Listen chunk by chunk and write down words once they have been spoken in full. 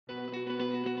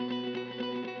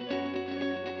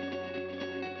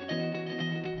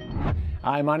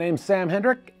Hi, my name's Sam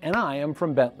Hendrick, and I am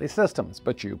from Bentley Systems,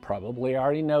 but you probably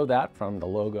already know that from the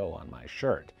logo on my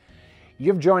shirt.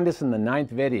 You've joined us in the 9th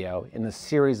video in the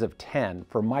series of 10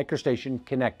 for MicroStation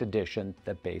Connect Edition,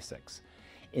 The Basics.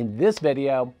 In this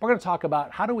video, we're going to talk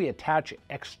about how do we attach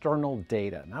external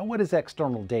data. Now, what is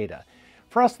external data?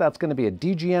 For us, that's going to be a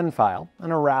DGN file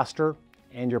and a raster,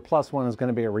 and your plus one is going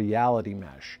to be a reality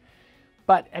mesh.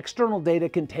 But external data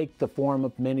can take the form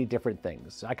of many different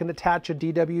things. I can attach a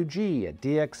DWG, a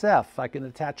DXF, I can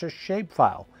attach a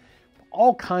shapefile.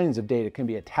 All kinds of data can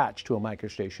be attached to a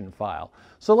MicroStation file.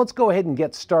 So let's go ahead and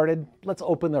get started. Let's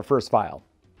open the first file.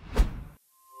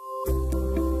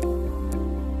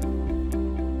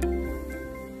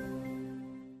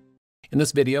 In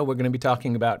this video, we're going to be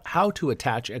talking about how to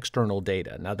attach external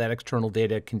data. Now, that external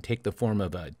data can take the form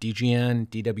of a DGN,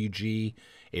 DWG,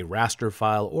 a raster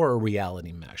file, or a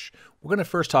reality mesh. We're going to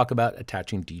first talk about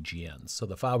attaching DGNs. So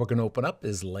the file we're going to open up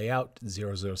is layout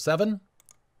 007.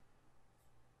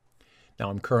 Now,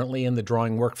 I'm currently in the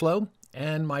drawing workflow,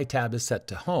 and my tab is set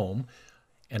to home.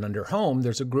 And under home,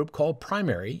 there's a group called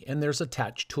primary, and there's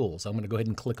attached tools. I'm going to go ahead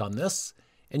and click on this.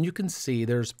 And you can see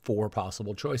there's 4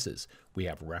 possible choices. We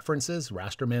have references,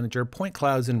 raster manager, point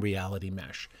clouds, and reality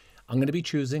mesh. I'm going to be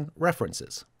choosing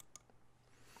references.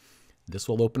 This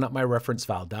will open up my reference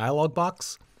file dialog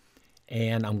box,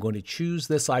 and I'm going to choose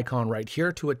this icon right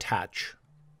here to attach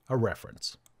a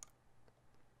reference.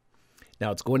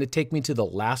 Now it's going to take me to the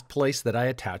last place that I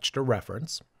attached a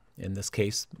reference. In this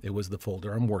case, it was the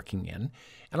folder I'm working in.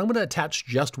 And I'm going to attach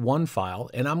just one file,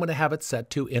 and I'm going to have it set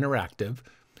to interactive.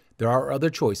 There are other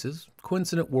choices.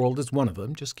 Coincident world is one of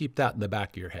them. Just keep that in the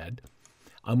back of your head.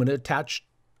 I'm going to attach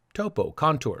topo,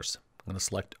 contours. I'm going to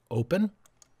select open.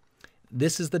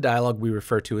 This is the dialog we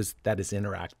refer to as that is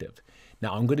interactive.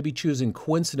 Now I'm going to be choosing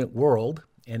coincident world,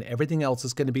 and everything else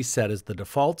is going to be set as the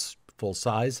defaults, full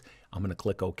size. I'm going to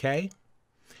click OK.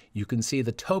 You can see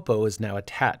the topo is now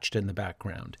attached in the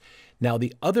background. Now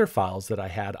the other files that I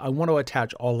had, I want to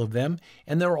attach all of them,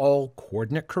 and they're all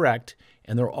coordinate correct,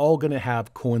 and they're all going to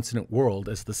have coincident world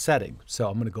as the setting. So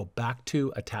I'm going to go back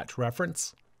to attach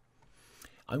reference.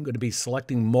 I'm going to be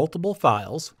selecting multiple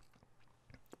files,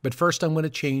 but first I'm going to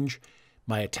change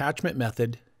my attachment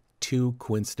method to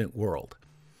coincident world.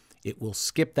 It will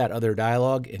skip that other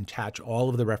dialog and attach all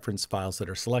of the reference files that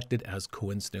are selected as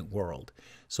coincident world.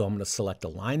 So I'm going to select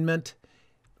alignment,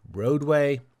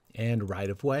 roadway, and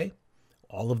right-of-way.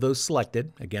 All of those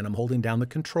selected. Again, I'm holding down the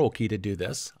control key to do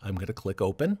this. I'm going to click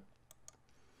open.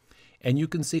 And you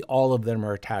can see all of them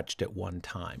are attached at one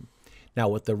time. Now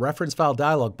with the reference file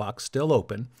dialog box still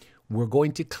open, we're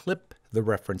going to clip the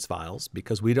reference files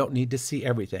because we don't need to see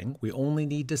everything. We only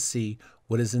need to see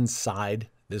what is inside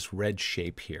this red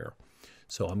shape here.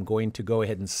 So I'm going to go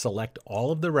ahead and select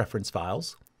all of the reference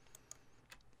files.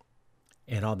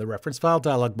 And on the reference file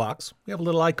dialog box, we have a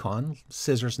little icon,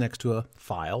 scissors next to a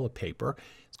file, a paper.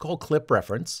 It's called clip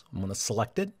reference. I'm going to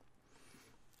select it.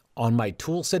 On my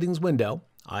tool settings window,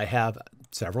 I have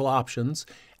several options: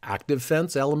 active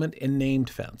fence, element, and named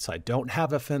fence. I don't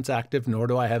have a fence active, nor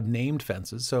do I have named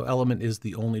fences, so element is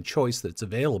the only choice that's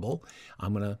available.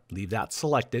 I'm going to leave that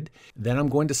selected. Then I'm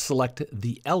going to select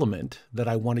the element that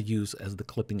I want to use as the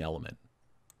clipping element.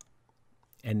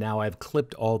 And now I've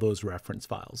clipped all those reference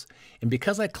files. And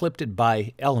because I clipped it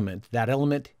by element, that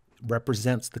element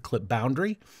represents the clip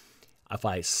boundary. If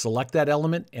I select that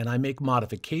element and I make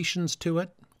modifications to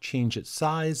it, change its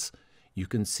size, you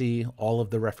can see all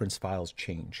of the reference files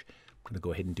change. I'm going to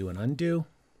go ahead and do an undo.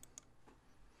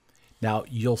 Now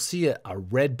you'll see a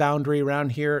red boundary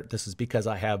around here. This is because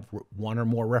I have one or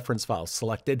more reference files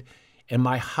selected, and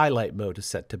my highlight mode is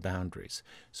set to boundaries.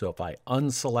 So if I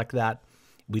unselect that,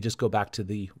 we just go back to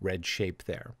the red shape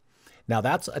there. Now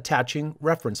that's attaching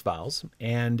reference files.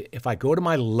 And if I go to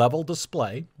my level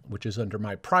display, which is under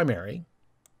my primary,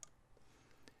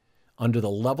 under the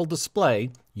level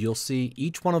display, you'll see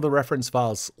each one of the reference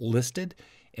files listed.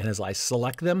 And as I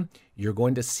select them, you're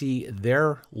going to see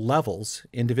their levels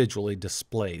individually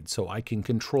displayed. So I can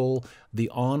control the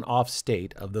on-off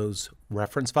state of those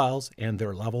reference files and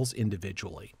their levels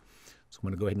individually. So I'm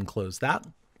going to go ahead and close that.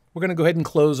 We're going to go ahead and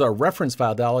close our reference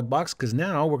file dialog box because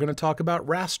now we're going to talk about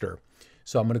raster.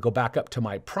 So I'm going to go back up to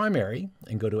my primary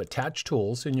and go to attach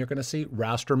tools, and you're going to see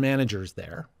raster managers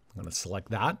there. I'm going to select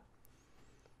that.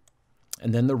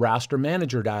 And then the raster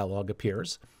manager dialog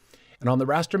appears. And on the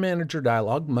raster manager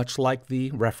dialog, much like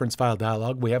the reference file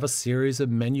dialog, we have a series of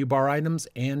menu bar items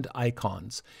and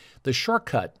icons. The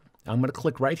shortcut, I'm going to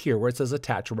click right here where it says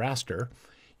attach raster.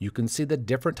 You can see the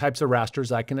different types of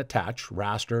rasters I can attach,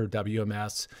 raster,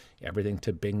 WMS, everything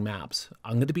to Bing Maps.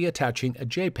 I'm going to be attaching a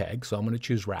JPEG, so I'm going to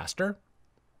choose raster.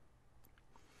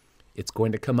 it's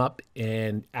going to come up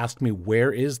and ask me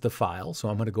where is the file. So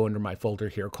I'm going to go into my folder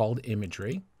here called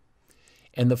imagery.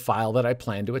 And the file that I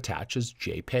plan to attach is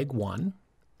JPEG-1.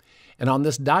 And on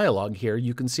this dialog here,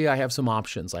 you can see I have some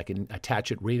options. I can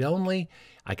attach it read-only.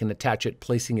 I can attach it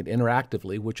placing it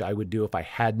interactively, which I would do if I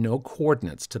had no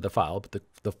coordinates to the file. But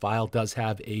the file does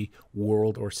have a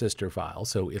world or sister file,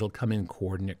 so it'll come in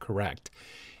coordinate correct.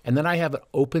 And then I have an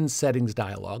open settings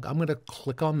dialog. I'm going to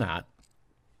click on that.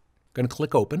 I'm going to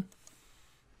click open.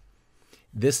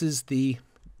 This is the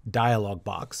dialog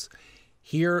box.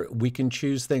 Here we can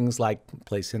choose things like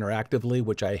place interactively,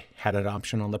 which I had an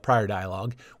option on the prior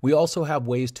dialog. We also have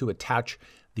ways to attach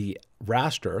the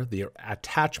raster, the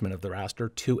attachment of the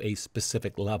raster, to a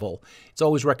specific level. It's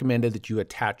always recommended that you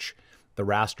attach the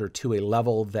raster to a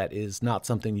level that is not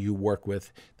something you work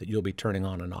with, that you'll be turning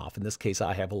on and off. In this case,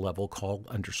 I have a level called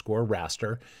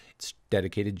 _raster. It's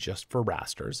dedicated just for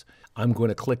rasters. I'm going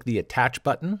to click the attach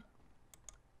button.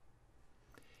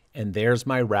 And there's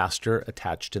my raster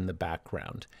attached in the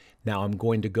background. Now I'm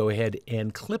going to go ahead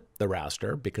and clip the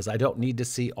raster because I don't need to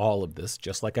see all of this,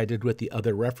 just like I did with the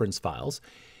other reference files.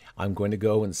 I'm going to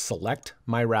go and select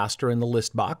my raster in the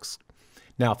list box.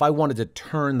 Now, if I wanted to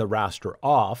turn the raster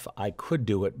off, I could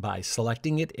do it by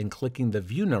selecting it and clicking the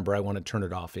view number I want to turn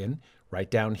it off in right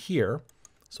down here.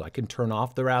 So I can turn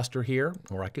off the raster here,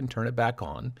 or I can turn it back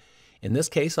on. In this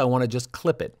case, I want to just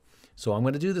clip it. So I'm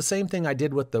going to do the same thing I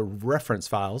did with the reference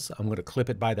files. I'm going to clip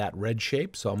it by that red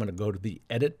shape. So I'm going to go to the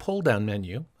Edit pull-down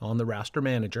menu on the Raster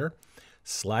Manager,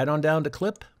 slide on down to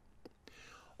Clip.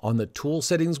 On the Tool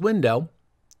Settings window,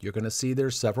 you're going to see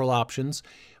there's several options.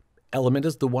 Element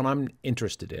is the one I'm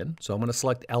interested in. So I'm going to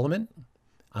select Element.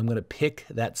 I'm going to pick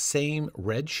that same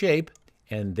red shape,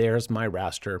 and there's my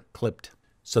raster clipped.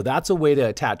 So that's a way to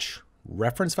attach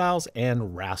reference files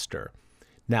and raster.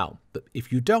 Now,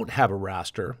 if you don't have a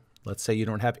raster, let's say you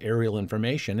don't have aerial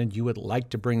information and you would like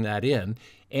to bring that in,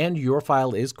 and your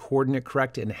file is coordinate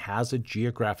correct and has a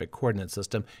geographic coordinate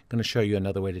system. I'm going to show you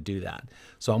another way to do that.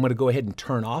 So I'm going to go ahead and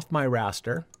turn off my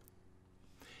raster,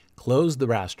 close the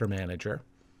Raster Manager.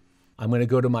 I'm going to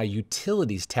go to my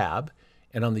Utilities tab,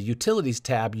 and on the Utilities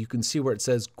tab, you can see where it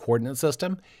says Coordinate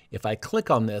System. If I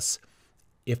click on this,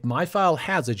 if my file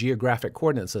has a geographic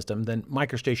coordinate system, then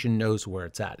MicroStation knows where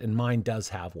it's at, and mine does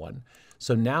have one.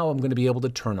 So now I'm going to be able to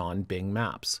turn on Bing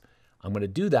Maps. I'm going to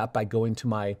do that by going to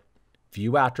my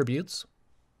View Attributes,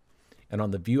 and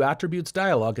on the View Attributes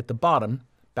dialog at the bottom,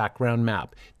 Background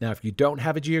Map. Now, if you don't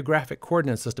have a geographic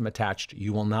coordinate system attached,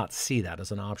 you will not see that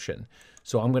as an option.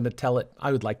 So I'm going to tell it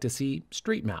I would like to see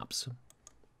street maps.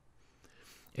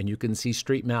 And you can see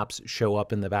street maps show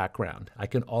up in the background. I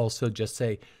can also just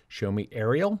say, show me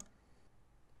aerial.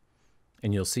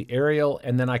 And you'll see aerial.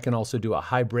 And then I can also do a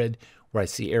hybrid where I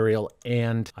see aerial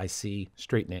and I see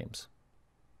street names.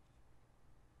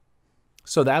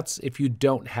 So that's if you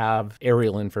don't have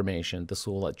aerial information, this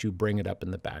will let you bring it up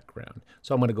in the background.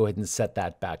 So I'm going to go ahead and set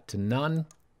that back to none.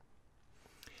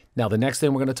 Now, the next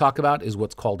thing we're going to talk about is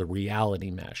what's called a reality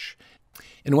mesh.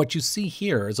 And what you see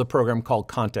here is a program called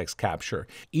Context Capture.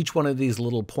 Each one of these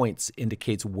little points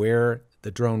indicates where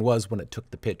the drone was when it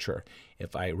took the picture.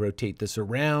 If I rotate this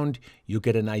around, you'll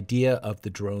get an idea of the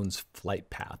drone's flight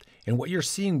path. And what you're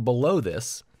seeing below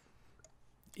this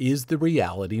is the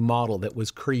reality model that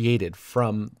was created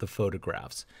from the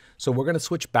photographs. So we're going to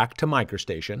switch back to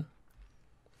MicroStation.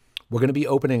 We're going to be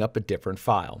opening up a different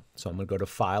file. So I'm going to go to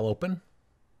File, Open.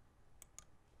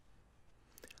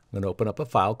 I'm going to open up a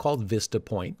file called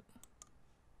VistaPoint.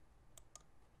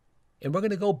 And we're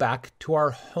going to go back to our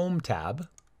Home tab.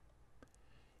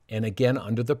 And again,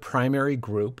 under the primary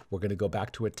group, we're going to go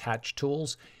back to Attach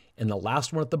Tools. And the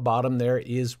last one at the bottom there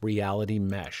is Reality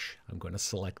Mesh. I'm going to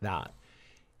select that.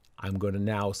 I'm going to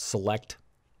now select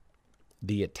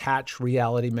the Attach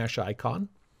Reality Mesh icon.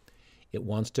 It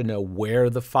wants to know where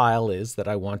the file is that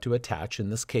I want to attach. In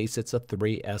this case, it's a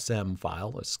 3SM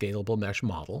file, a scalable mesh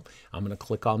model. I'm going to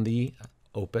click on the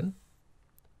Open.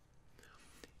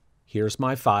 Here's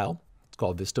my file. It's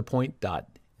called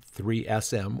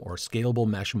VistaPoint.3SM, or Scalable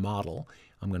Mesh Model.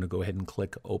 I'm going to go ahead and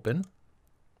click Open.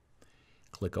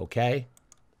 Click OK.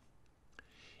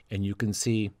 And you can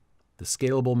see the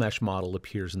Scalable Mesh Model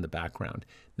appears in the background.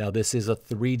 Now, this is a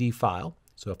 3D file,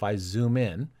 so if I zoom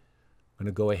in, I'm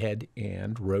going to go ahead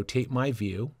and rotate my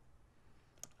view.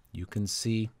 You can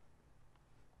see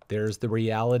there's the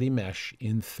reality mesh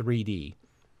in 3D.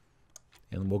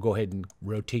 And we'll go ahead and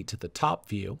rotate to the top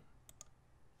view.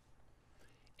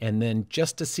 And then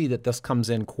just to see that this comes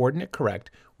in coordinate correct,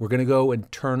 we're going to go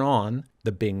and turn on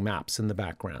the Bing Maps in the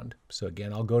background. So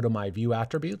again, I'll go to my View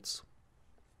Attributes.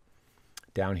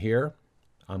 Down here,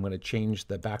 I'm going to change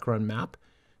the background map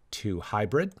to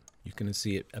hybrid. You can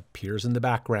see it appears in the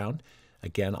background.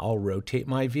 Again, I'll rotate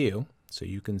my view so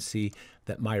you can see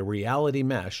that my reality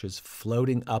mesh is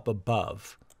floating up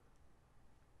above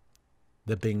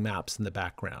the Bing Maps in the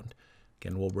background.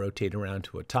 Again, we'll rotate around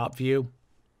to a top view.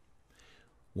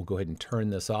 We'll go ahead and turn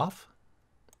this off.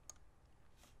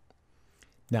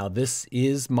 Now this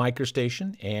is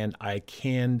MicroStation, and I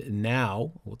can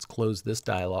now, let's close this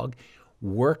dialog,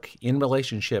 work in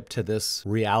relationship to this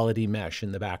reality mesh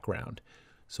in the background.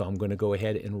 So I'm going to go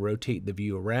ahead and rotate the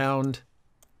view around,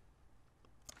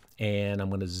 and I'm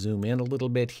going to zoom in a little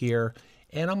bit here,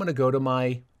 and I'm going to go to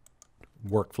my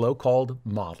workflow called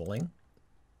modeling.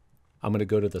 I'm going to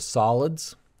go to the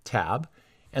solids tab,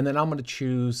 and then I'm going to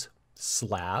choose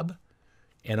slab.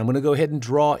 And I'm going to go ahead and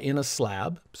draw in a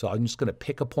slab. So I'm just going to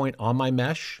pick a point on my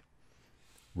mesh,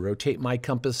 rotate my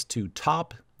compass to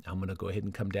top. I'm going to go ahead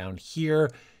and come down here,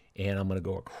 and I'm going to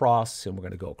go across, and we're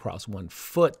going to go across 1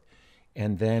 foot.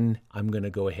 And then I'm going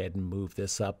to go ahead and move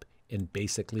this up and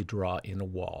basically draw in a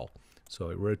wall.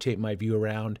 So I rotate my view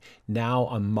around. Now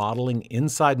I'm modeling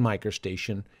inside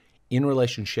MicroStation in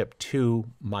relationship to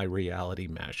my reality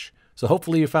mesh. So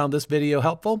hopefully you found this video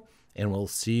helpful, and we'll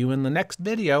see you in the next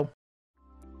video.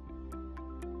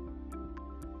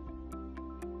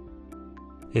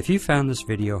 If you found this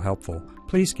video helpful,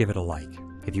 please give it a like.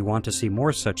 If you want to see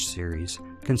more such series,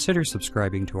 consider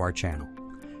subscribing to our channel.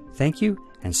 Thank you,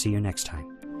 and see you next time.